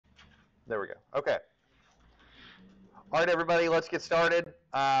There we go. Okay. All right, everybody, let's get started.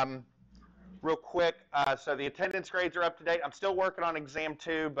 Real quick, so the attendance grades are up to date. I'm still working on exam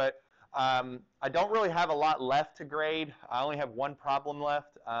 2, but I don't really have a lot left to grade. I only have one problem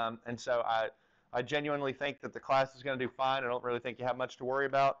left, and so I genuinely think that the class is going to do fine. I don't really think you have much to worry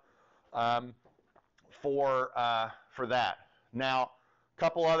about for that. Now, a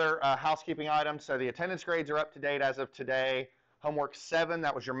couple other housekeeping items. So the attendance grades are up to date as of today. Homework 7,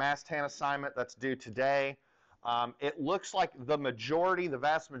 that was your Mass TAN assignment, that's due today. It looks like the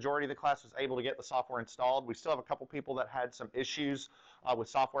vast majority of the class was able to get the software installed. We still have a couple people that had some issues with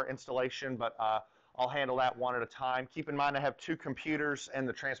software installation, but I'll handle that one at a time. Keep in mind I have 2 computers in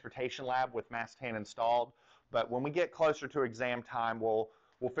the transportation lab with Mass TAN installed, but when we get closer to exam time, we'll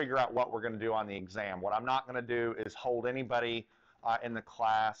figure out what we're going to do on the exam. What I'm not going to do is hold anybody in the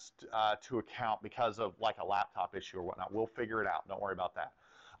class to account because of like a laptop issue or whatnot. We'll figure it out. Don't worry about that.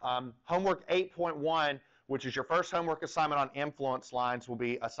 Homework 8.1, which is your first homework assignment on influence lines, will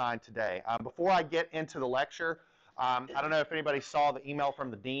be assigned today. Before I get into the lecture, I don't know if anybody saw the email from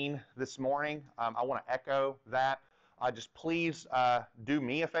the dean this morning. I want to echo that. Just please do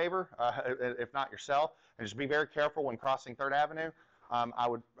me a favor, if not yourself, and just be very careful when crossing 3rd Avenue. I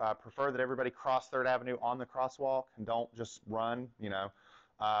would prefer that everybody cross 3rd Avenue on the crosswalk and don't just run. It's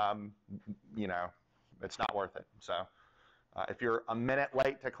not worth it. So if you're a minute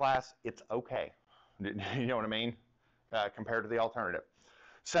late to class, it's okay. You know what I mean? Compared to the alternative.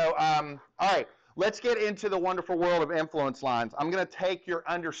 So, all right, let's get into the wonderful world of influence lines. I'm going to take your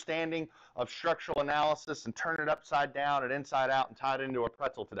understanding of structural analysis and turn it upside down and inside out and tie it into a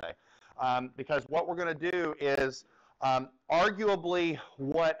pretzel today. Because what we're going to do is arguably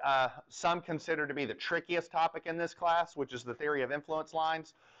what some consider to be the trickiest topic in this class, which is the theory of influence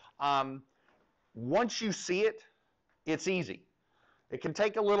lines. Once you see it, it's easy. It can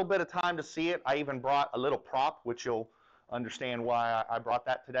take a little bit of time to see it. I even brought a little prop, which you'll understand why I brought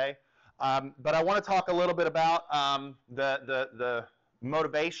that today. But I want to talk a little bit about the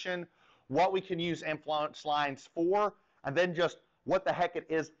motivation, what we can use influence lines for, and then just what the heck it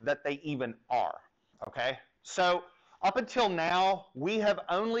is that they even are, okay? So up until now, we have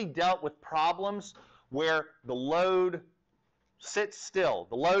only dealt with problems where the load sits still.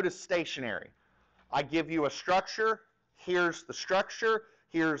 The load is stationary. I give you a structure. Here's the structure.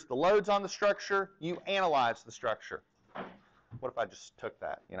 Here's the loads on the structure. You analyze the structure. What if I just took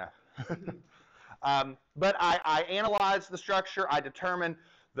that, you know? But I analyze the structure. I determine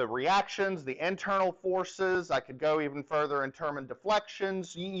the reactions, the internal forces. I could go even further and determine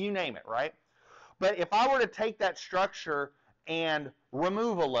deflections. You name it, right? But if I were to take that structure and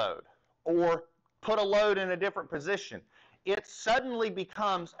remove a load or put a load in a different position, it suddenly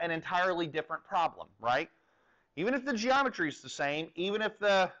becomes an entirely different problem, right? Even if the geometry is the same, even if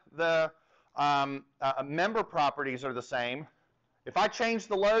the member properties are the same, if I change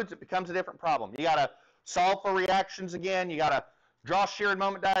the loads, it becomes a different problem. You got to solve for reactions again. You got to draw shear and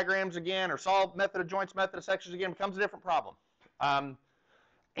moment diagrams again, or solve method of joints, method of sections again. It becomes a different problem.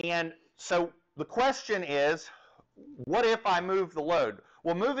 And so the question is, what if I move the load?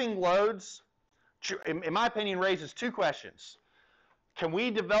 Well, moving loads, in my opinion, raises 2 questions. Can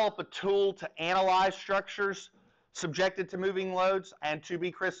we develop a tool to analyze structures subjected to moving loads? And to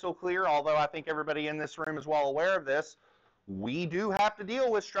be crystal clear, although I think everybody in this room is well aware of this, we do have to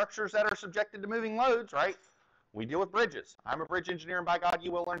deal with structures that are subjected to moving loads, right? We deal with bridges. I'm a bridge engineer, and by God,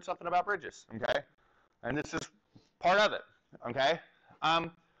 you will learn something about bridges, okay? And this is part of it, okay?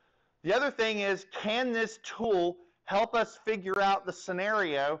 The other thing is, can this tool help us figure out the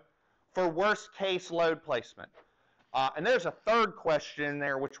scenario for worst case load placement? And there's a third question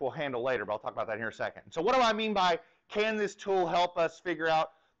there, which we'll handle later, but I'll talk about that here in a second. So what do I mean by, can this tool help us figure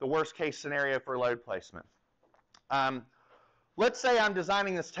out the worst case scenario for load placement? Let's say I'm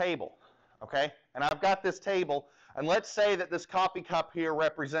designing this table, okay? And I've got this table, and let's say that this coffee cup here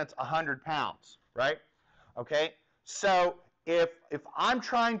represents 100 pounds, right? Okay, so if I'm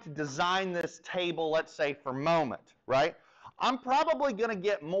trying to design this table, let's say for moment, right? I'm probably going to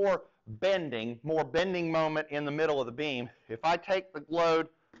get more bending moment in the middle of the beam if I take the load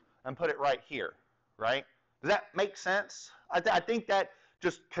and put it right here, right? Does that make sense? I think that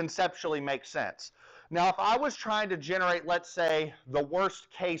just conceptually makes sense. Now, if I was trying to generate, let's say, the worst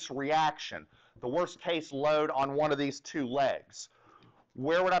case reaction, the worst case load on one of these 2 legs,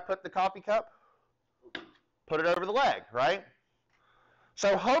 where would I put the coffee cup? Put it over the leg, right?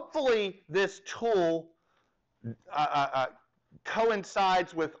 So hopefully this tool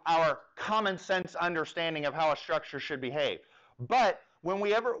coincides with our common sense understanding of how a structure should behave. But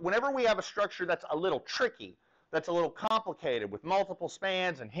whenever we have a structure that's a little tricky, that's a little complicated with multiple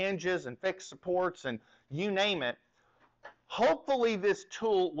spans and hinges and fixed supports and you name it, hopefully this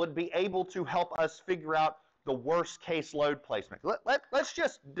tool would be able to help us figure out the worst case load placement. Let's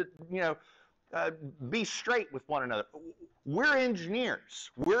just, be straight with one another. We're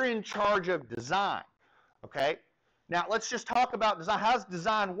engineers. We're in charge of design, okay? Now, let's just talk about design. How does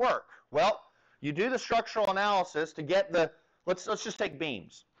design work? Well, you do the structural analysis to get the, let's just take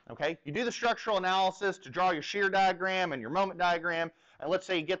beams, okay? You do the structural analysis to draw your shear diagram and your moment diagram, and let's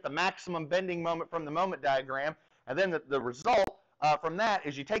say you get the maximum bending moment from the moment diagram, and then the result from that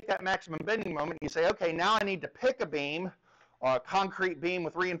is you take that maximum bending moment and you say, okay, now I need to pick a beam, or a concrete beam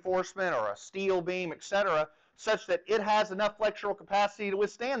with reinforcement, or a steel beam, etc., such that it has enough flexural capacity to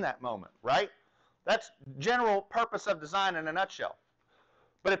withstand that moment, right? That's general purpose of design in a nutshell.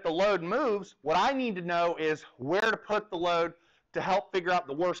 But if the load moves, what I need to know is where to put the load to help figure out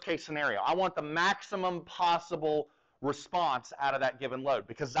the worst case scenario. I want the maximum possible response out of that given load,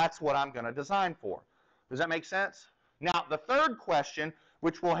 because that's what I'm going to design for. Does that make sense? Now, the third question,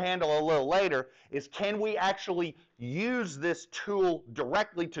 which we'll handle a little later, is can we actually use this tool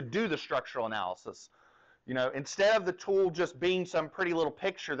directly to do the structural analysis? You know, instead of the tool just being some pretty little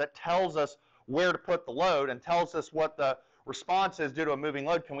picture that tells us where to put the load and tells us what the response is due to a moving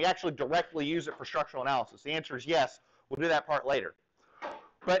load, can we actually directly use it for structural analysis? The answer is yes. We'll do that part later.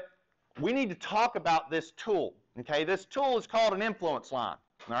 But we need to talk about this tool, okay? This tool is called an influence line,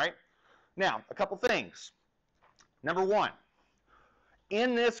 all right? Now, a couple things. Number one,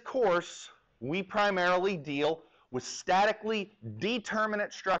 in this course, we primarily deal with statically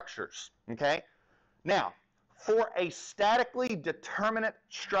determinate structures, okay? Now, for a statically determinate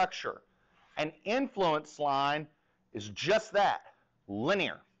structure, an influence line is just that,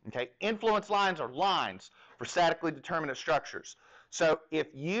 linear, okay? Influence lines are lines for statically determinate structures. So if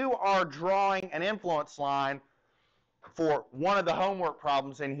you are drawing an influence line for one of the homework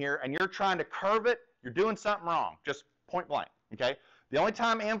problems in here and you're trying to curve it, you're doing something wrong, just point blank, okay? The only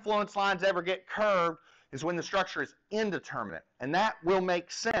time influence lines ever get curved is when the structure is indeterminate, and that will make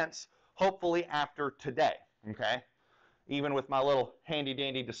sense, hopefully, after today, okay? Even with my little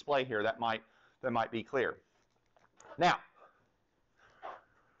handy-dandy display here, that might be clear. Now,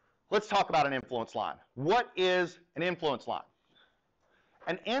 let's talk about an influence line. What is an influence line?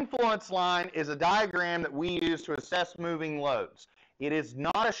 An influence line is a diagram that we use to assess moving loads. It is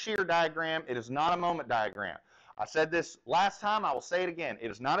not a shear diagram. It is not a moment diagram. I said this last time. I will say it again.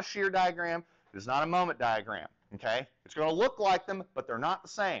 It is not a shear diagram. It is not a moment diagram, okay? It's going to look like them, but they're not the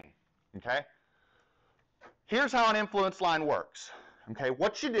same, okay? Here's how an influence line works, okay?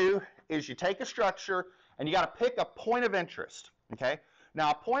 What you do is you take a structure and you got to pick a point of interest, okay? Now,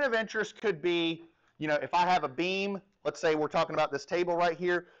 a point of interest could be, you know, if I have a beam, let's say we're talking about this table right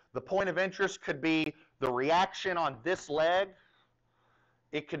here, the point of interest could be the reaction on this leg.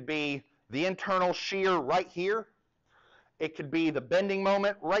 It could be the internal shear right here. It could be the bending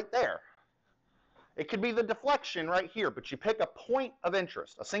moment right there. It could be the deflection right here, but you pick a point of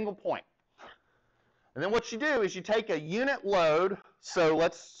interest, a single point. And then what you do is you take a unit load, so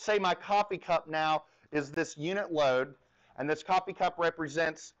let's say my coffee cup now is this unit load, and this coffee cup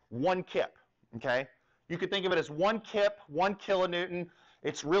represents 1 kip, okay? You could think of it as 1 kip, 1 kilonewton.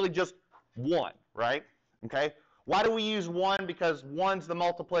 It's really just 1, right? Okay? Why do we use 1? Because 1's the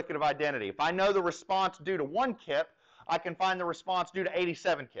multiplicative identity. If I know the response due to 1 kip, I can find the response due to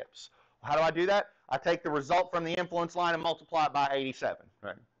 87 kips. How do I do that? I take the result from the influence line and multiply it by 87.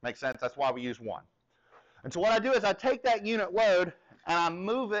 Right? Makes sense? That's why we use 1. And so what I do is I take that unit load and I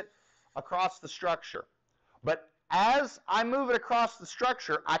move it across the structure. But as I move it across the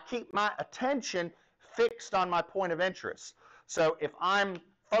structure, I keep my attention fixed on my point of interest. So if I'm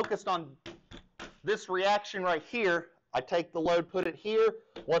focused on this reaction right here, I take the load, put it here,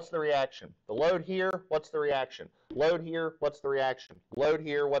 what's the reaction? The load here, what's the reaction? Load here, what's the reaction? Load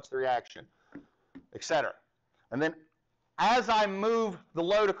here, what's the reaction? Etc. And then as I move the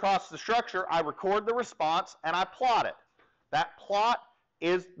load across the structure, I record the response and I plot it. That plot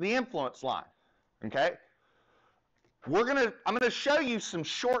is the influence line, okay? I'm going to show you some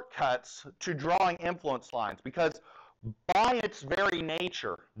shortcuts to drawing influence lines because by its very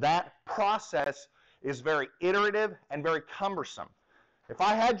nature, that process is very iterative and very cumbersome. If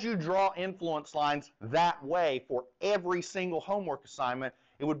I had you draw influence lines that way for every single homework assignment,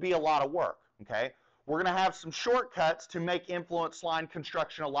 it would be a lot of work, okay? We're going to have some shortcuts to make influence line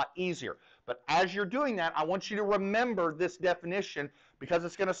construction a lot easier. But as you're doing that, I want you to remember this definition because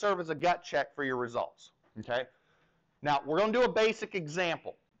it's going to serve as a gut check for your results, okay? Now, we're going to do a basic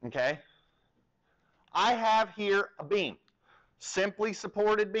example, okay? I have here a beam, simply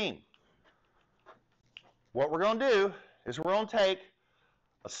supported beam. What we're going to do is we're going to take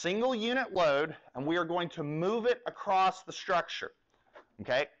a single unit load and we are going to move it across the structure.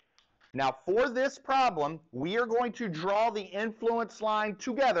 Okay? Now for this problem, we are going to draw the influence line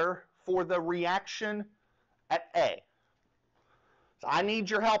together for the reaction at A. So I need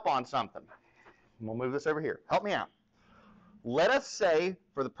your help on something. We'll move this over here. Help me out. Let us say,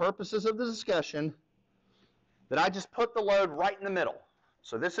 for the purposes of the discussion, that I just put the load right in the middle.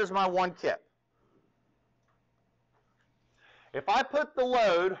 So this is my one kip. If I put the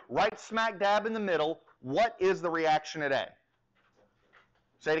load right smack dab in the middle, what is the reaction at A?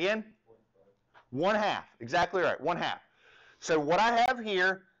 Say it again. 1/2. Exactly right. 1/2. So what I have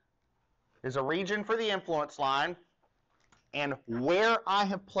here is a region for the influence line, and where I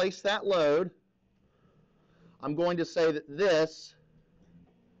have placed that load, I'm going to say that this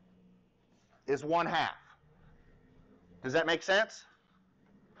is 1/2. Does that make sense?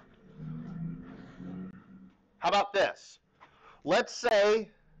 How about this? Let's say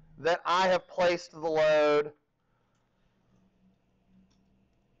that I have placed the load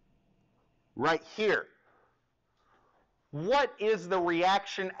right here. What is the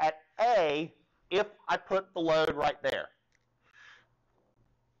reaction at A if I put the load right there?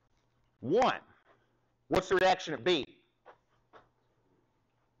 1. What's the reaction at B?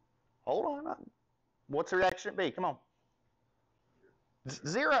 Hold on. What's the reaction at B? Come on.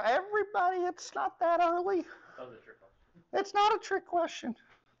 0. Everybody, it's not that early. That was a trick question. It's not a trick question.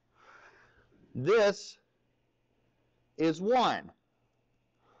 This is 1.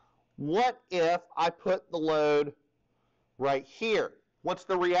 What if I put the load right here? What's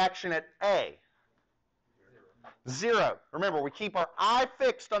the reaction at A? 0. Remember, we keep our eye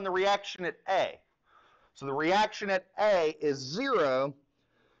fixed on the reaction at A. So the reaction at A is 0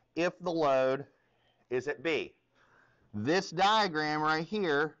 if the load is at B. This diagram right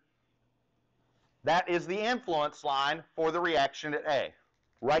here, that is the influence line for the reaction at A,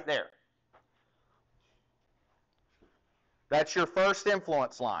 right there. That's your first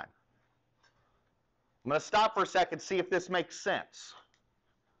influence line. I'm going to stop for a second, see if this makes sense.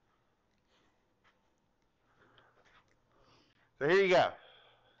 So here you go.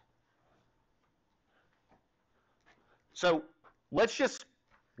 So let's just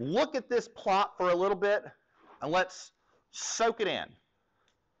look at this plot for a little bit and let's soak it in.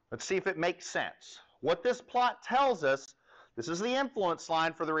 Let's see if it makes sense. What this plot tells us, this is the influence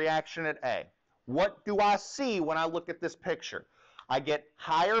line for the reaction at A. What do I see when I look at this picture? I get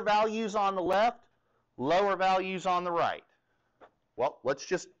higher values on the left, lower values on the right. Well, let's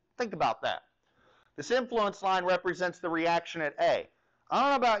just think about that. This influence line represents the reaction at A. I don't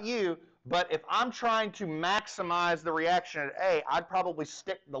know about you, but if I'm trying to maximize the reaction at A, I'd probably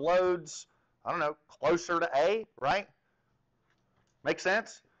stick the loads, I don't know, closer to A, right? Make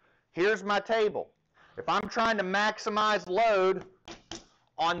sense? Here's my table. If I'm trying to maximize load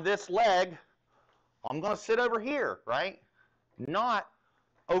on this leg, I'm going to sit over here, right? Not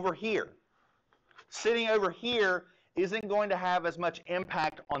over here. Sitting over here isn't going to have as much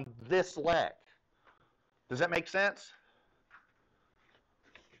impact on this leg. Does that make sense?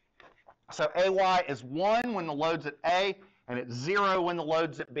 So AY is 1 when the load's at A, and it's 0 when the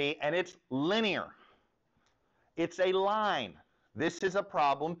load's at B, and it's linear. It's a line. This is a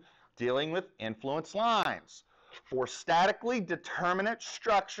problem dealing with influence lines. For statically determinate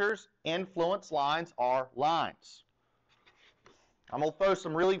structures, influence lines are lines. I'm going to throw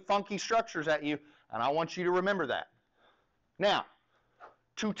some really funky structures at you, and I want you to remember that. Now,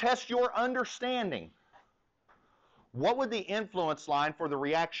 to test your understanding, what would the influence line for the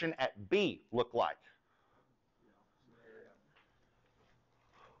reaction at B look like?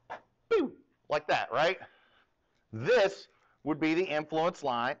 Boom, like that, right? This would be the influence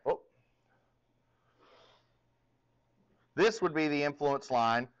line. Oh. This would be the influence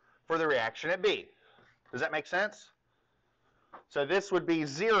line for the reaction at B. Does that make sense? So this would be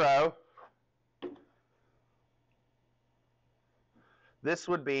 0. This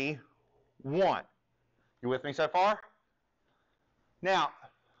would be 1. You with me so far? Now,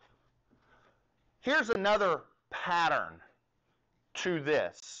 here's another pattern to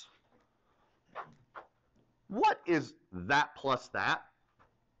this. What is that plus that?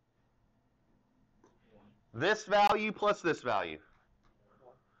 This value plus this value.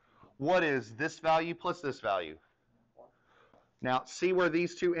 What is this value plus this value? Now, see where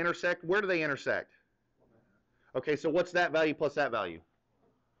these two intersect? Where do they intersect? Okay, so what's that value plus that value?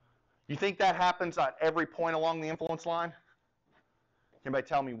 You think that happens at every point along the influence line? Can anybody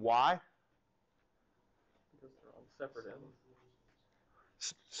tell me why? Because they're on separate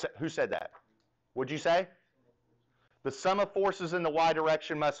ends. Who said that? What'd you say? The sum of forces in the y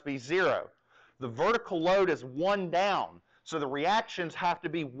direction must be 0. the vertical load is 1 down. So the reactions have to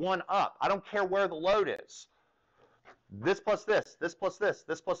be 1 up. I don't care where the load is. This plus this, this plus this,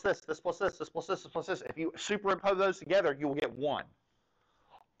 this plus this, this plus this, this plus this, this plus this. If you superimpose those together, you will get 1.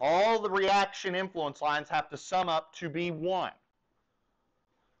 All the reaction influence lines have to sum up to be 1.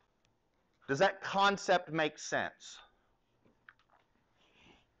 Does that concept make sense?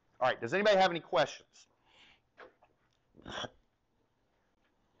 All right, does anybody have any questions?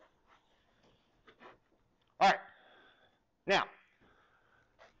 All right, now,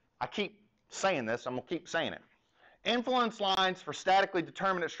 I keep saying this, I'm going to keep saying it. Influence lines for statically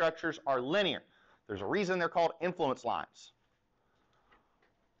determinate structures are linear. There's a reason they're called influence lines.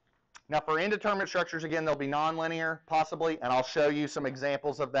 Now, for indeterminate structures, again, they'll be nonlinear, possibly, and I'll show you some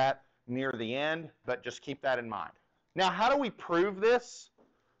examples of that near the end, but just keep that in mind. Now, how do we prove this?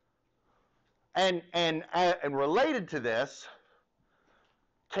 And related to this,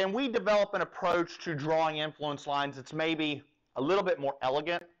 can we develop an approach to drawing influence lines that's maybe a little bit more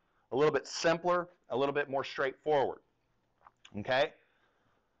elegant, a little bit simpler, a little bit more straightforward? Okay?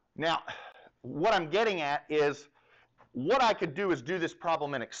 Now, what I'm getting at is, what I could do is do this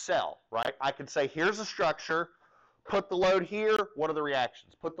problem in Excel, right? I could say, here's a structure, put the load here, what are the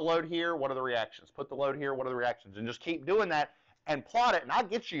reactions? Put the load here, what are the reactions? Put the load here, what are the reactions? And just keep doing that and plot it, and I'll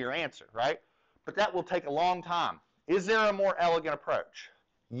get you your answer, right? But that will take a long time. Is there a more elegant approach?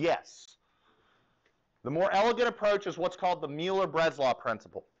 Yes. The more elegant approach is what's called the Mueller-Breslau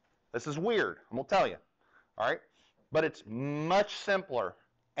principle. This is weird, I'm going to tell you, all right? But it's much simpler,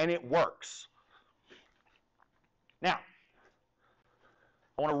 and it works. Now,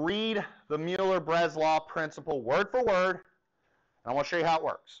 I want to read the Mueller-Breslau principle word for word, and I want to show you how it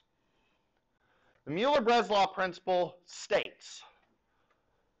works. The Mueller-Breslau principle states,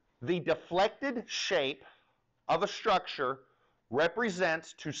 the deflected shape of a structure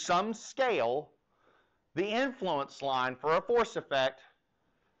represents to some scale the influence line for a force effect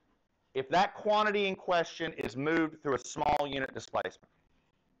if that quantity in question is moved through a small unit displacement.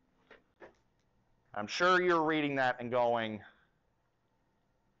 I'm sure you're reading that and going,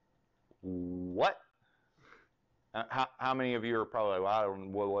 what? How many of you are probably like, well, I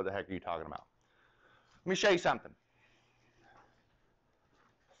don't, what the heck are you talking about? Let me show you something.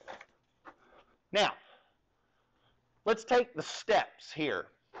 Now, let's take the steps here.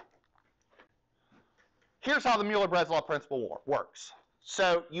 Here's how the Mueller-Breslau principle works.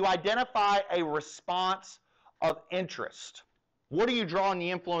 So you identify a response of interest. What are you drawing the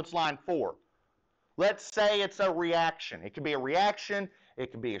influence line for? Let's say it's a reaction. It could be a reaction,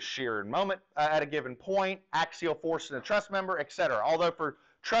 it could be a shear moment at a given point, axial force in a truss member, etc. Although for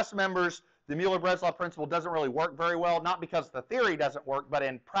truss members, the Mueller-Breslau principle doesn't really work very well, not because the theory doesn't work, but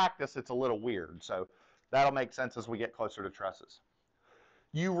in practice it's a little weird. So that'll make sense as we get closer to trusses.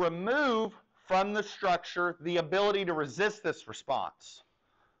 You remove from the structure the ability to resist this response.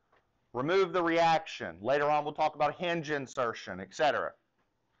 Remove the reaction. Later on we'll talk about hinge insertion, etc.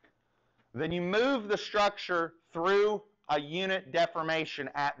 Then you move the structure through a unit deformation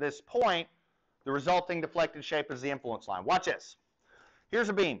at this point. The resulting deflected shape is the influence line. Watch this. Here's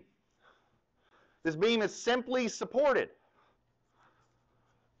a beam. This beam is simply supported.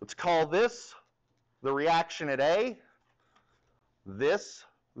 Let's call this the reaction at A, this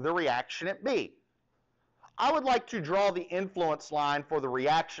the reaction at B. I would like to draw the influence line for the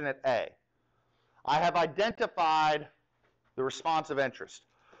reaction at A. I have identified the response of interest,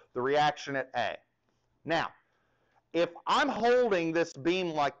 the reaction at A. Now, if I'm holding this beam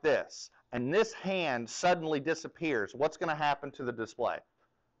like this, and this hand suddenly disappears, what's going to happen to the display?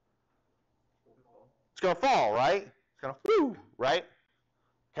 It's going to fall, right? It's going to, whoo, right?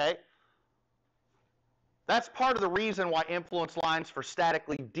 Okay? That's part of the reason why influence lines for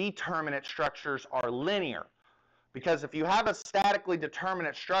statically determinate structures are linear. Because if you have a statically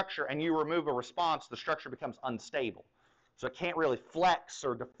determinate structure and you remove a response, the structure becomes unstable. So it can't really flex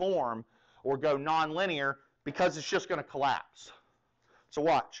or deform or go nonlinear because it's just going to collapse. So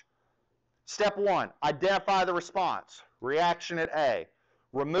watch. Step 1, identify the response, reaction at A.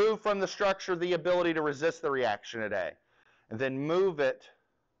 Remove from the structure the ability to resist the reaction at A. And then move it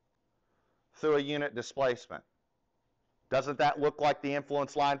through a unit displacement. Doesn't that look like the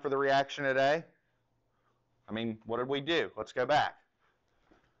influence line for the reaction at A? I mean, what did we do? Let's go back.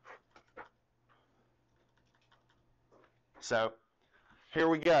 So, here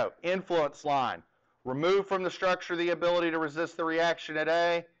we go. Influence line. Remove from the structure the ability to resist the reaction at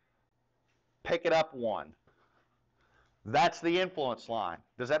A. Pick it up 1. That's the influence line.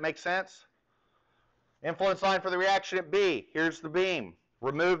 Does that make sense? Influence line for the reaction at B. Here's the beam.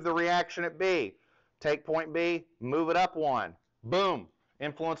 Remove the reaction at B. Take point B, move it up 1. Boom.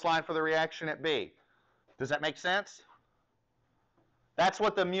 Influence line for the reaction at B. Does that make sense? That's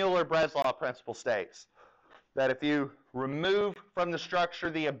what the Mueller-Breslau principle states, that if you remove from the structure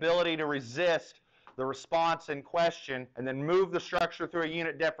the ability to resist the response in question and then move the structure through a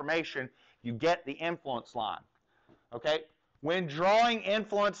unit deformation, you get the influence line. Okay? When drawing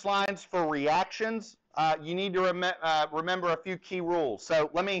influence lines for reactions, you need to remember a few key rules.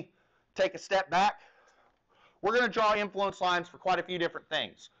 So let me take a step back. We're going to draw influence lines for quite a few different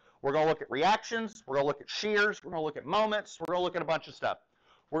things. We're going to look at reactions, we're going to look at shears, we're going to look at moments, we're going to look at a bunch of stuff.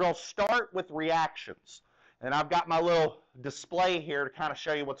 We're going to start with reactions. And I've got my little display here to kind of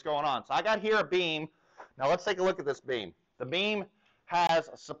show you what's going on. So I got here a beam. Now let's take a look at this beam. The beam has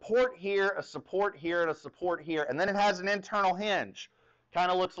a support here, a support here, and a support here, and then it has an internal hinge.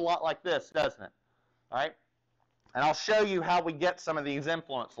 Kind of looks a lot like this, doesn't it? All right? And I'll show you how we get some of these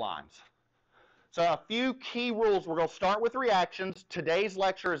influence lines. So a few key rules. We're going to start with reactions. Today's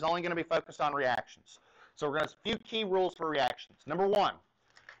lecture is only going to be focused on reactions. So we're going to have a few key rules for reactions. Number one,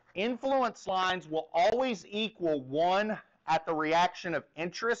 influence lines will always equal 1 at the reaction of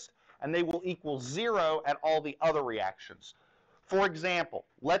interest, and they will equal 0 at all the other reactions. For example,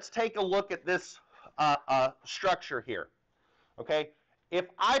 let's take a look at this structure here. Okay, if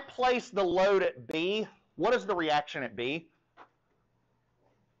I place the load at B, what is the reaction at B?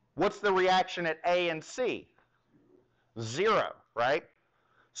 What's the reaction at A and C? 0, right?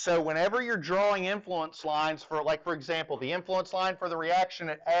 So whenever you're drawing influence lines for, like for example, the influence line for the reaction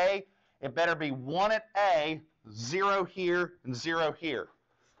at A, it better be 1 at A, 0 here, and 0 here.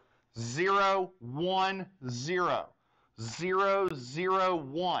 0, 1, 0. 0, 0,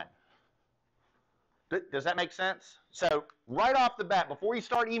 1. Does that make sense? So right off the bat, before you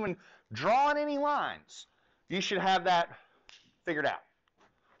start even drawing any lines, you should have that figured out.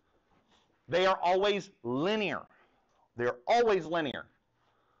 They are always linear. They're always linear.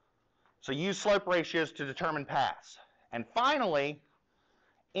 So use slope ratios to determine paths. And finally,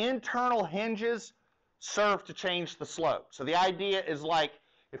 internal hinges serve to change the slope. So the idea is like,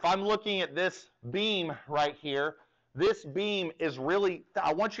 if I'm looking at this beam right here, this beam is really,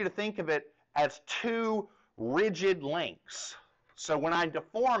 I want you to think of it as 2 rigid links. So when I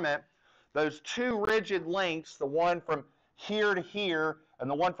deform it, those 2 rigid links, the one from here to here and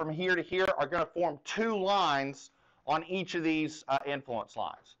the one from here to here, are going to form 2 lines on each of these influence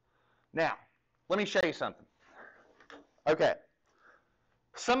lines. Now, let me show you something. Okay.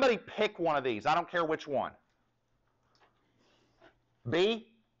 Somebody pick one of these. I don't care which one. B?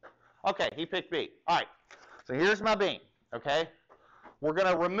 Okay, he picked B. All right. So here's my beam, okay? We're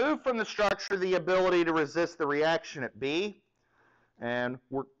going to remove from the structure the ability to resist the reaction at B. And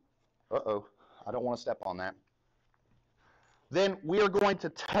we're, I don't want to step on that. Then we are going to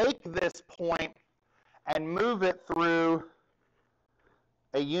take this point and move it through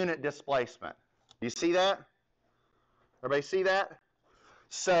a unit displacement. You see that? Everybody see that?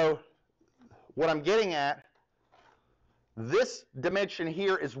 So what I'm getting at, this dimension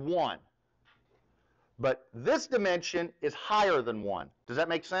here is 1. But this dimension is higher than 1. Does that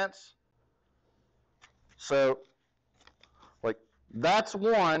make sense? So, like, that's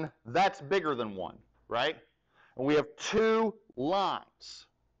 1, that's bigger than 1, right? And we have 2 lines.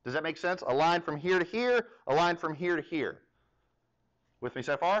 Does that make sense? A line from here to here, a line from here to here. With me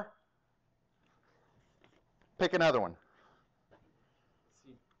so far? Pick another one.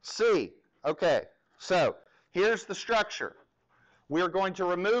 C. Okay, so here's the structure. We are going to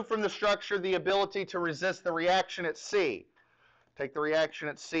remove from the structure the ability to resist the reaction at C. Take the reaction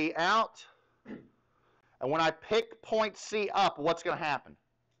at C out. And when I pick point C up, what's going to happen?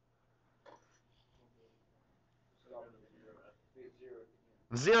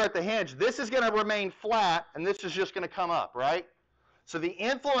 0 at the hinge. This is going to remain flat, and this is just going to come up, right? So the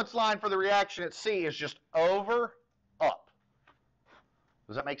influence line for the reaction at C is just over, up.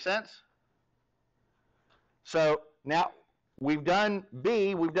 Does that make sense? So now we've done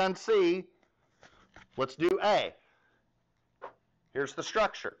B, we've done C. Let's do A. Here's the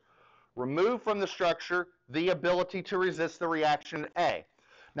structure. Remove from the structure the ability to resist the reaction at A.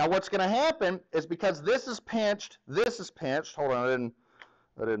 Now what's going to happen is, because this is pinched, hold on,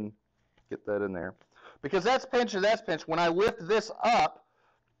 I didn't get that in there. Because that's pinched and that's pinched, when I lift this up,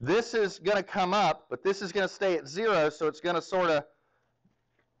 this is going to come up, but this is going to stay at 0, so it's going to sort of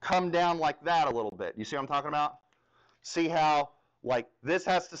come down like that a little bit. You see what I'm talking about? See how, like, this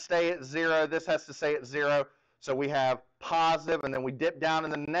has to stay at 0, this has to stay at 0, so we have positive, and then we dip down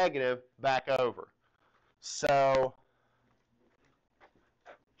in the negative back over. So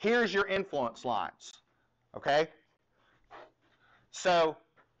here's your influence lines, okay? So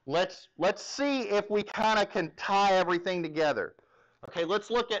let's see if we kind of can tie everything together. Okay, let's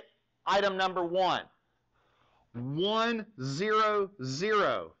look at item number 1. 1, 0,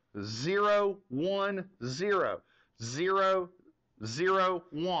 0, 0, 1, 0, 0, 0,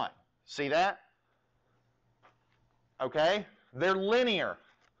 1. See that? Okay, they're linear.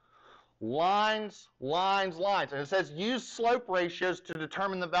 Lines, lines, lines. And it says use slope ratios to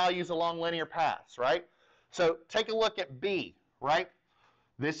determine the values along linear paths, right? So take a look at B, right?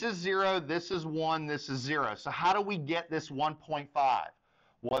 This is 0, this is 1, this is 0. So how do we get this 1.5?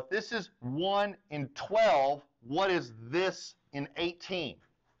 Well, if this is 1 in 12, what is this in 18?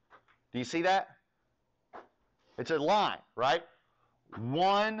 Do you see that? It's a line, right?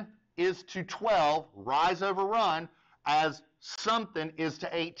 1 is to 12, rise over run, as something is to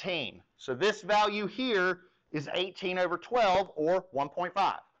 18. So this value here is 18 over 12, or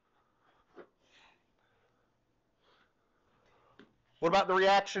 1.5. What about the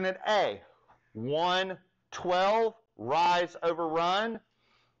reaction at A? 1, 12, rise over run,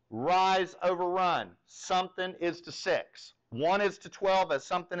 rise over run. Something is to 6. 1 is to 12, as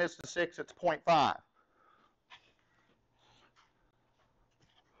something is to 6, it's 0.5.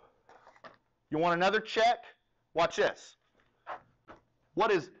 You want another check? Watch this.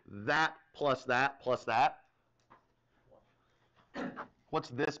 What is that plus that plus that? What's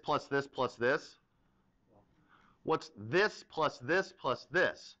this plus this plus this? What's this plus this plus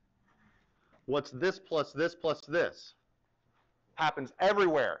this? What's this plus this plus this? Happens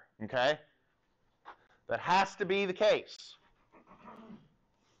everywhere, okay? That has to be the case.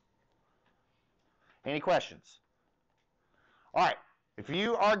 Any questions? All right, if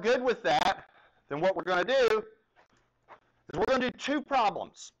you are good with that, then what we're going to do is we're going to do 2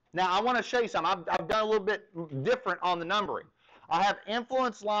 problems. Now, I want to show you something. I've done a little bit different on the numbering. I have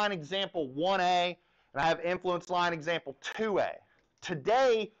influence line example 1A, and I have influence line example 2A.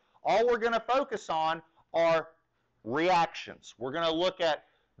 Today, all we're going to focus on are reactions. We're going to look at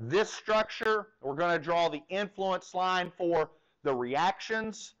this structure. We're going to draw the influence line for the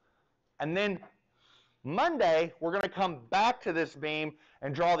reactions. And then Monday, we're going to come back to this beam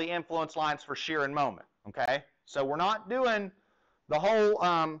and draw the influence lines for shear and moment. Okay? So we're not doing the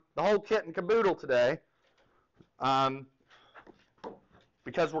whole kit and caboodle today,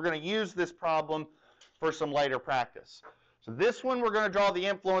 because we're going to use this problem for some later practice. So this one, we're going to draw the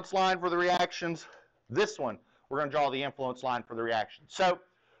influence line for the reactions. This one, we're going to draw the influence line for the reactions. So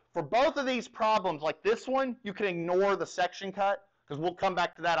for both of these problems, like this one, you can ignore the section cut, because we'll come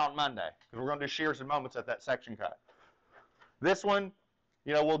back to that on Monday, because we're going to do shears and moments at that section cut. This one,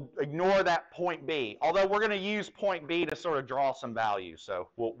 you know, we'll ignore that point B, although we're going to use point B to sort of draw some value. So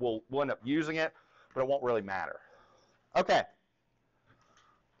we'll end up using it, but it won't really matter. Okay.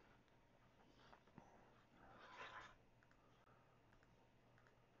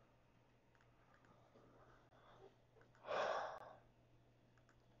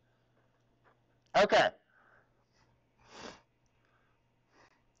 Okay.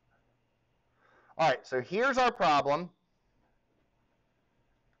 All right, so here's our problem.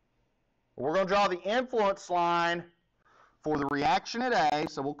 We're going to draw the influence line for the reaction at A,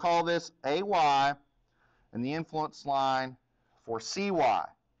 so we'll call this AY, and the influence line for CY.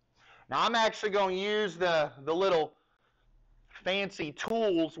 Now I'm actually going to use the little fancy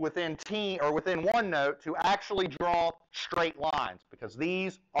tools within OneNote to actually draw straight lines, because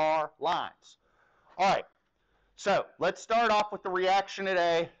these are lines. All right, so let's start off with the reaction at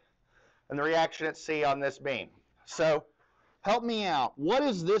A and the reaction at C on this beam. So help me out. What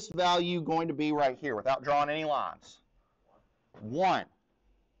is this value going to be right here without drawing any lines? 1.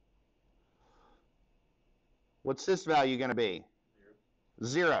 What's this value going to be?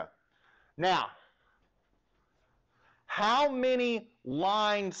 0. Now, how many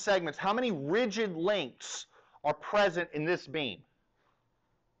line segments, how many rigid lengths are present in this beam?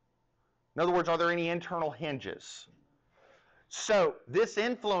 In other words, are there any internal hinges? So this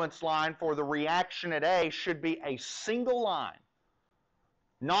influence line for the reaction at A should be a single line.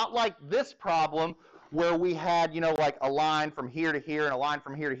 Not like this problem where we had, you know, like a line from here to here and a line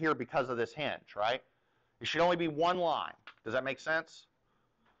from here to here because of this hinge, right? It should only be one line. Does that make sense?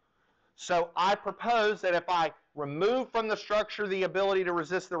 So I propose that if I remove from the structure the ability to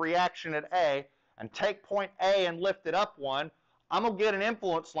resist the reaction at A and take point A and lift it up 1, I'm going to get an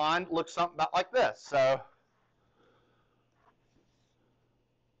influence line that looks something about like this. So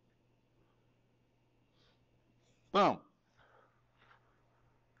boom.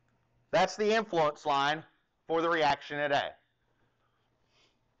 That's the influence line for the reaction at A.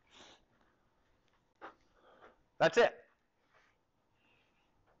 That's it.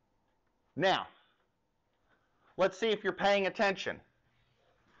 Now, let's see if you're paying attention.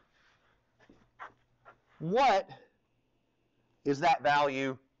 What is that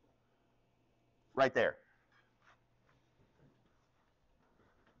value right there.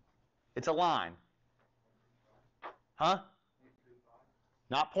 It's a line. Huh?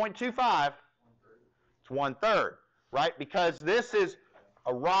 Not 0.25. It's 1/3, right? Because this is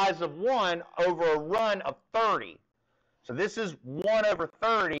a rise of 1 over a run of 30. So this is 1 over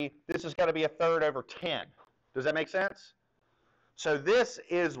 30. This is going to be a third over 10. Does that make sense? So this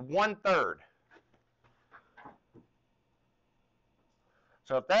is 1/3.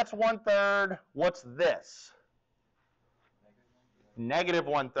 So if that's 1/3, what's this? Negative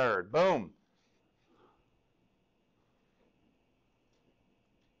 1/3. Boom.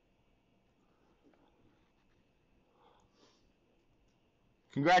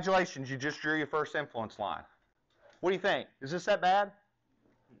 Congratulations, you just drew your first influence line. What do you think? Is this that bad?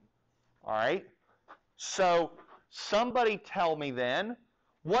 All right. So somebody tell me then,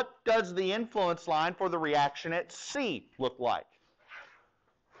 what does the influence line for the reaction at C look like?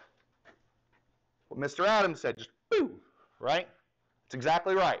 What Mr. Adams said, just boom, right? That's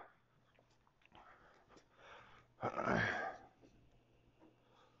exactly right.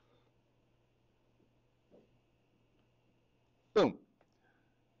 Boom.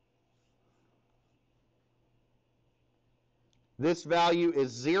 This value is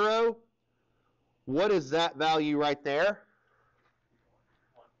 0. What is that value right there?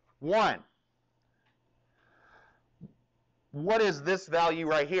 1. What is this value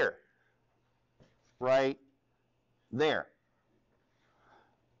right here? Right there.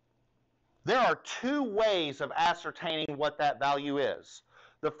 There are two ways of ascertaining what that value is.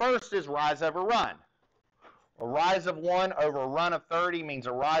 The first is rise over run. A rise of 1 over a run of 30 means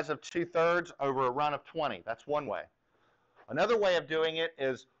a rise of 2/3 over a run of 20. That's one way. Another way of doing it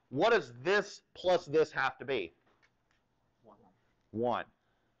is, what does this plus this have to be? 1.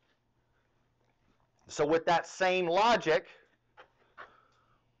 So with that same logic,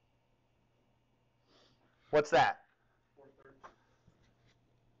 what's that?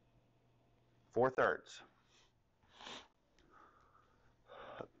 4/3.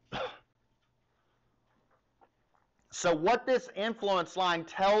 So what this influence line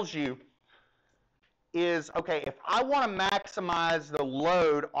tells you is, okay, if I want to maximize the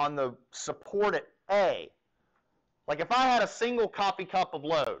load on the support at A, like if I had a single coffee cup of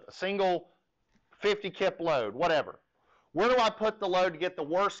load, a single 50 kip load, whatever, where do I put the load to get the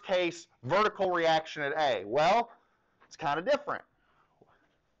worst case vertical reaction at A? Well, it's kind of different.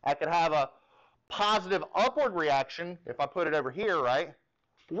 I could have a positive upward reaction if I put it over here, right?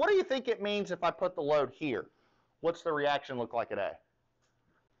 What do you think it means if I put the load here? What's the reaction look like at A?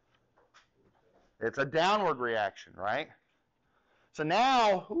 It's a downward reaction, right? So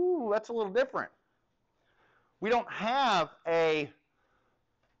now, that's a little different. We don't have a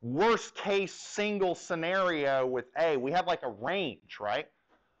worst case single scenario with A. We have like a range, right?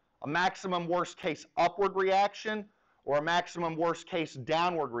 A maximum worst case upward reaction or a maximum worst case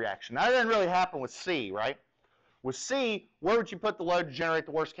downward reaction. Now, that doesn't really happen with C, right? With C, where would you put the load to generate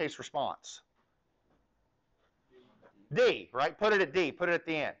the worst case response? D, right? Put it at D, put it at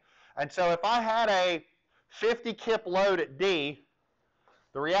the end. And so if I had a 50 kip load at D,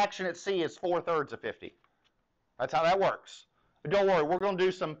 the reaction at C is 4/3 of 50. That's how that works. But don't worry, we're going to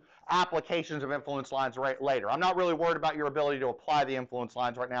do some applications of influence lines right later. I'm not really worried about your ability to apply the influence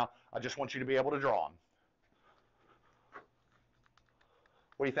lines right now. I just want you to be able to draw them.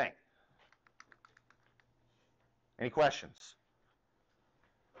 What do you think? Any questions?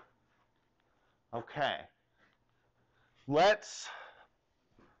 Okay. Let's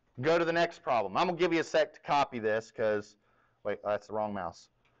go to the next problem. I'm going to give you a sec to copy this because, wait, that's the wrong mouse.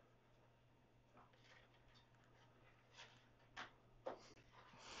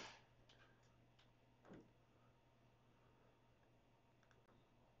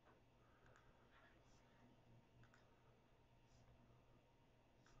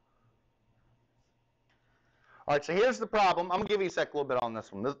 All right, so here's the problem. I'm going to give you a sec a little bit on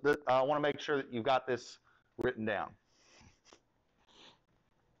this one. I want to make sure that you've got this written down.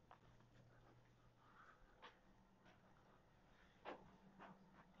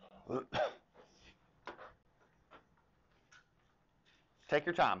 Take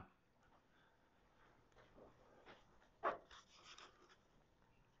your time.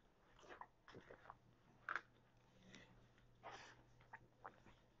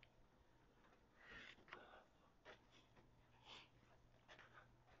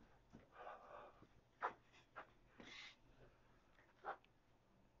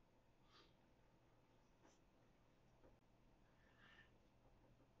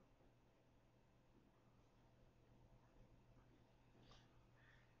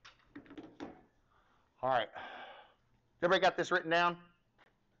 All right. Everybody got this written down?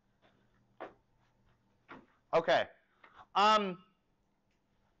 Okay.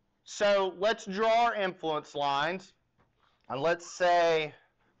 So let's draw our influence lines, and let's say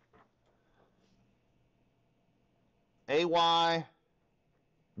AY,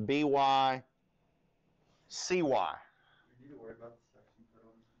 BY, CY. You need to worry about the section cut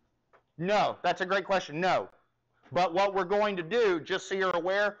on. No, that's a great question. No. But what we're going to do, just so you're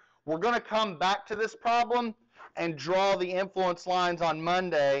aware, we're going to come back to this problem and draw the influence lines on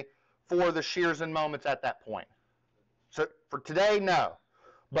Monday for the shears and moments at that point. So for today, no.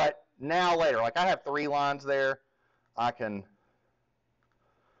 But now later, like I have 3 lines there, I can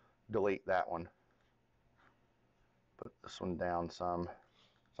delete that one. Put this one down some,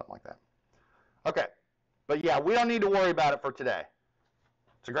 something like that. Okay. But yeah, we don't need to worry about it for today.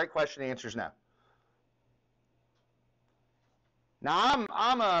 It's a great question. The answer is no. Now,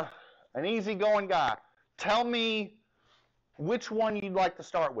 I'm an easygoing guy. Tell me which one you'd like to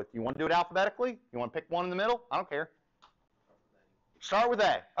start with. You want to do it alphabetically? You want to pick one in the middle? I don't care. Start with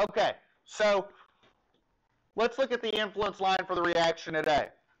A. Okay, so let's look at the influence line for the reaction at A.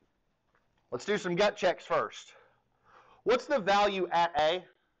 Let's do some gut checks first. What's the value at A?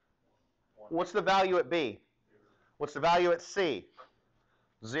 What's the value at B? What's the value at C?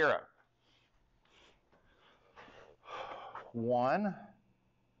 0. 1.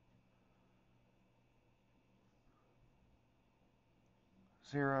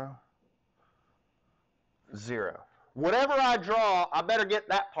 0. 0. Whatever I draw, I better get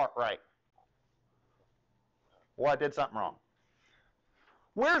that part right. Well, I did something wrong.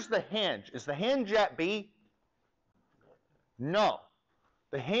 Where's the hinge? Is the hinge at B? No.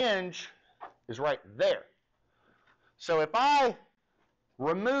 The hinge is right there. So if I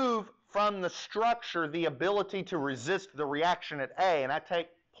remove from the structure the ability to resist the reaction at A, and I take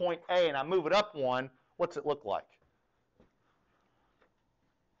point A and I move it up 1, what's it look like?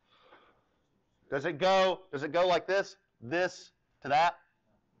 Does it go like this to that?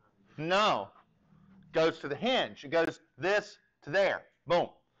 No. It goes to the hinge. It goes this to there. Boom.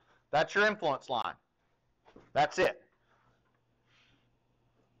 That's your influence line. That's it.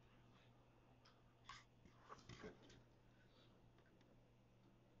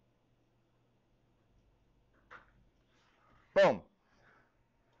 Boom.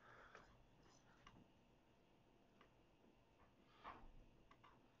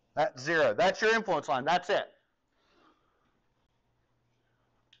 That's 0. That's your influence line. That's it.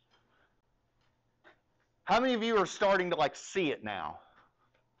 How many of you are starting to like see it now?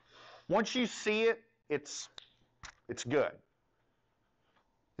 Once you see it, it's good.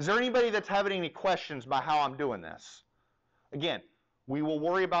 Is there anybody that's having any questions about how I'm doing this? Again, we will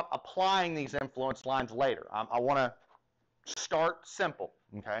worry about applying these influence lines later. I want to start simple,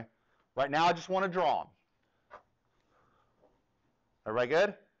 okay? Right now, I just want to draw them. Everybody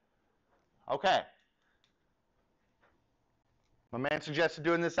good? Okay. My man suggested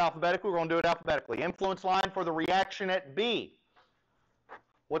doing this alphabetically. We're going to do it alphabetically. Influence line for the reaction at B.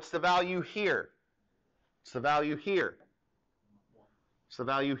 What's the value here? What's the value here? What's the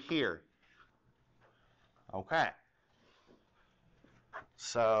value here? Okay.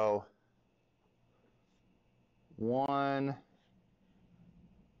 So 1,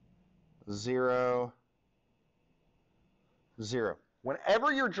 0, 0.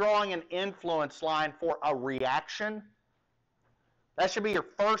 Whenever you're drawing an influence line for a reaction, that should be your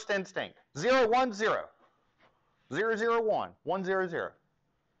first instinct. 0, 1, 0. 0, 0, 1. 1, 0, 0.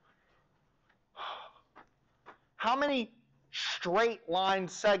 How many straight line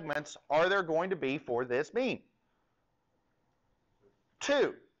segments are there going to be for this beam?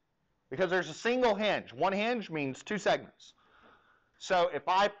 2. Because there's a single hinge. One hinge means 2 segments. So if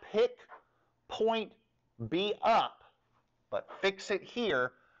I pick point B up, but fix it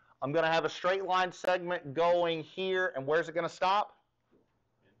here, I'm going to have a straight line segment going here, and where's it going to stop?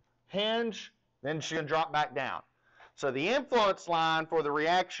 Hinge, then she's going to drop back down. So the influence line for the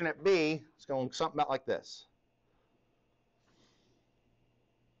reaction at B is going something about like this.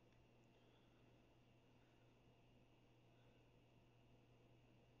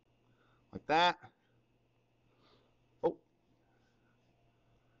 Like that. Oh,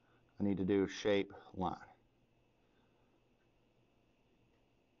 I need to do shape line.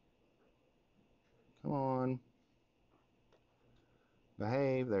 Come on.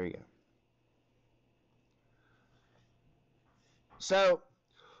 Behave. There you go. So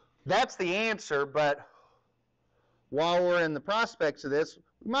that's the answer, but while we're in the prospects of this,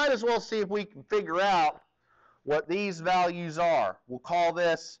 we might as well see if we can figure out what these values are. We'll call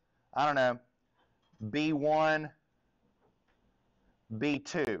this, I don't know, B1,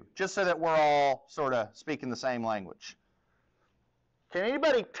 B2, just so that we're all sort of speaking the same language. Can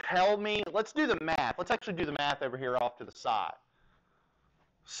anybody tell me, let's do the math. Let's actually do the math over here off to the side.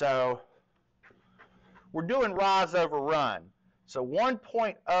 So we're doing rise over run. So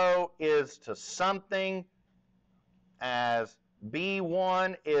 1.0 is to something as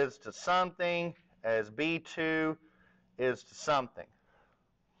B1 is to something as B2 is to something.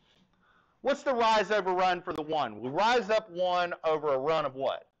 What's the rise over run for the 1? We rise up 1 over a run of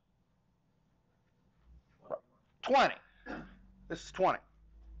what? 20. This is 20.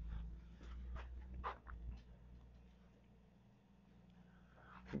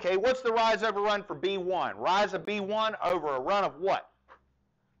 Okay, what's the rise over run for B1? Rise of B1 over a run of what?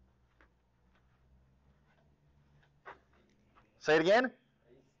 Say it again?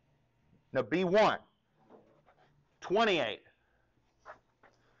 No, B1. 28.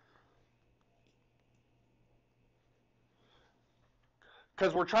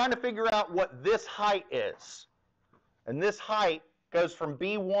 Because we're trying to figure out what this height is. And this height goes from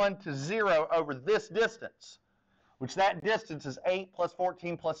B1 to 0 over this distance, which that distance is 8 plus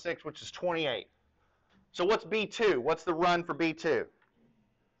 14 plus 6, which is 28. So what's B2? What's the run for B2?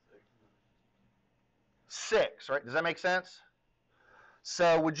 6, right? Does that make sense?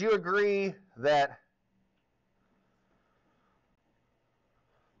 So would you agree that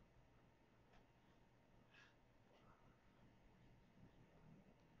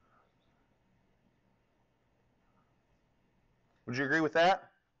would you agree with that?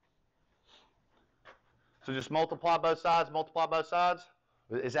 So just multiply both sides, multiply both sides?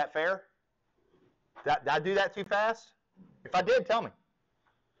 Is that fair? Did I do that too fast? If I did, tell me.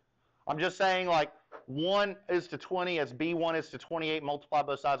 I'm just saying, like, 1 is to 20 as B1 is to 28, multiply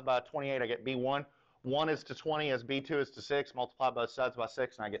both sides by 28, I get B1. 1 is to 20 as B2 is to 6, multiply both sides by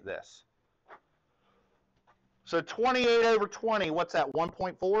 6, and I get this. So 28 over 20, what's that,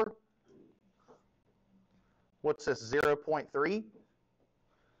 1.4? What's this, 0.3?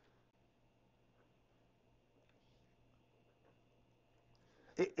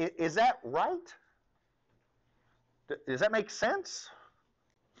 Is that right? Does that make sense?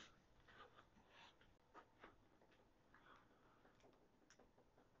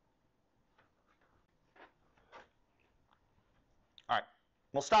 All right,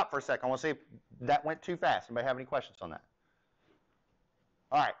 we'll stop for a second. I want to see if that went too fast. Anybody have any questions on that?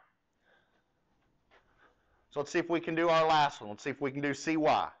 All right. So let's see if we can do our last one. Let's see if we can do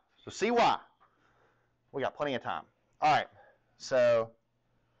CY. So CY, we got plenty of time. All right, so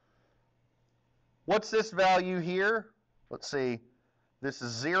what's this value here? Let's see. This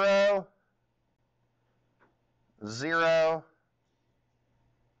is 0, 0,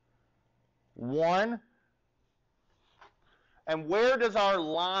 1. And where does our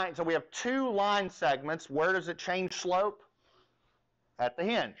line, so we have 2 line segments. Where does it change slope? At the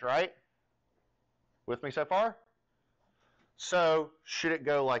hinge, right? With me so far? So should it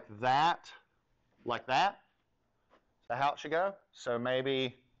go like that? Like that? Is that how it should go? So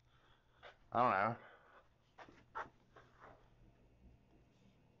maybe, I don't know.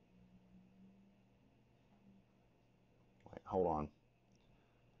 Wait, hold on.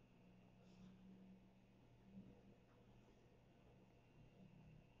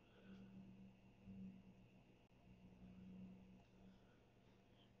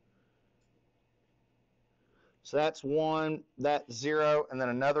 So that's 1, that's 0, and then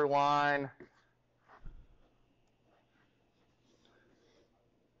another line.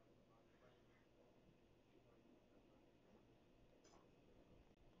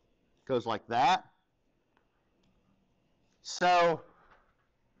 Goes like that. So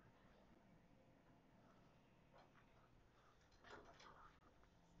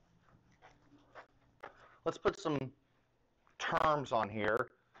let's put some terms on here.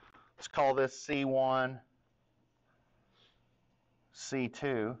 Let's call this C1,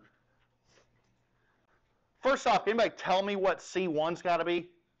 C2. First off, anybody tell me what C1's got to be?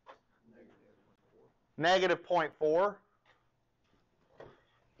 Negative 0.4.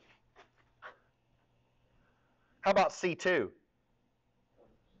 How about C2?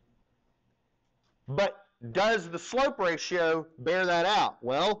 But does the slope ratio bear that out?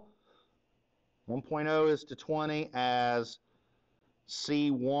 Well, 1.0 is to 20 as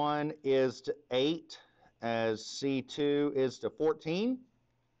C1 is to 8 as C2 is to 14,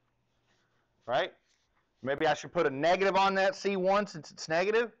 right? Maybe I should put a negative on that C1 since it's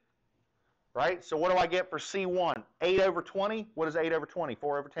negative, right? So what do I get for C1? 8 over 20. What is 8 over 20?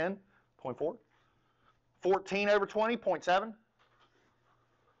 4 over 10? 0.4. 14 over 20? 0.7.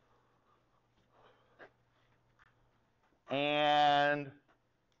 And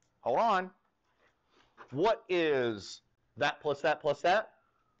hold on. What is that plus that plus that?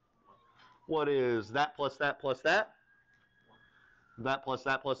 What is that plus that plus that? That plus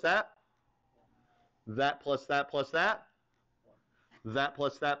that plus that. That plus that plus that. That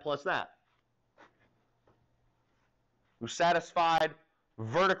plus that plus that. We've satisfied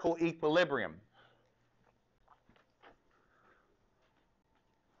vertical equilibrium.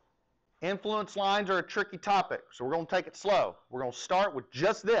 Influence lines are a tricky topic, so we're going to take it slow. We're going to start with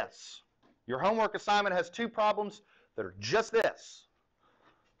just this. Your homework assignment has 2 problems that are just this.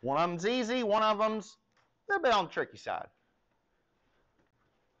 One of them's easy, one of them's a bit on the tricky side.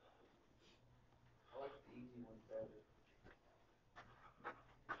 I like the easy ones better.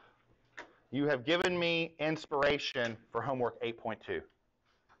 You have given me inspiration for homework 8.2.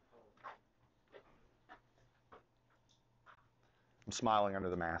 I'm smiling under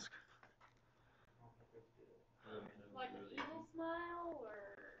the mask. Like an evil smile, or?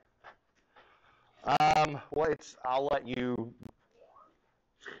 Well, I'll let you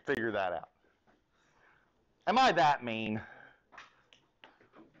figure that out. Am I that mean?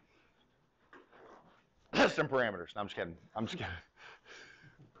 Some parameters. No, I'm just kidding. I'm just kidding.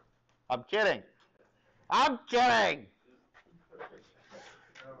 I'm kidding. I'm kidding.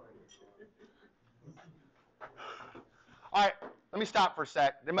 All right, let me stop for a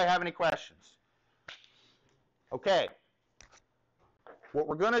sec. Anybody have any questions? Okay. What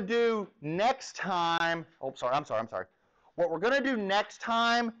we're going to do next time, I'm sorry. What we're going to do next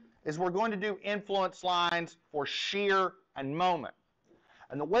time is we're going to do influence lines for shear and moment.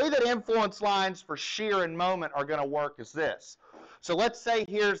 And the way that influence lines for shear and moment are going to work is this. So let's say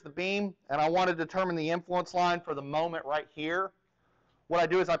here's the beam, and I want to determine the influence line for the moment right here. What I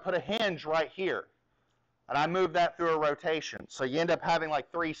do is I put a hinge right here, and I move that through a rotation. So you end up having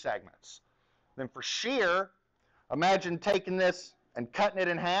like 3 segments. Then for shear, imagine taking this and cutting it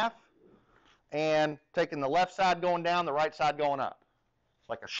in half, and taking the left side going down, the right side going up. It's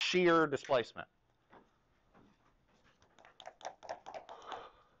like a shear displacement.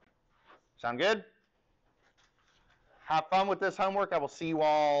 Sound good? Have fun with this homework. I will see you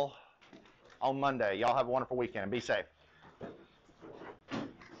all on Monday. Y'all have a wonderful weekend and be safe.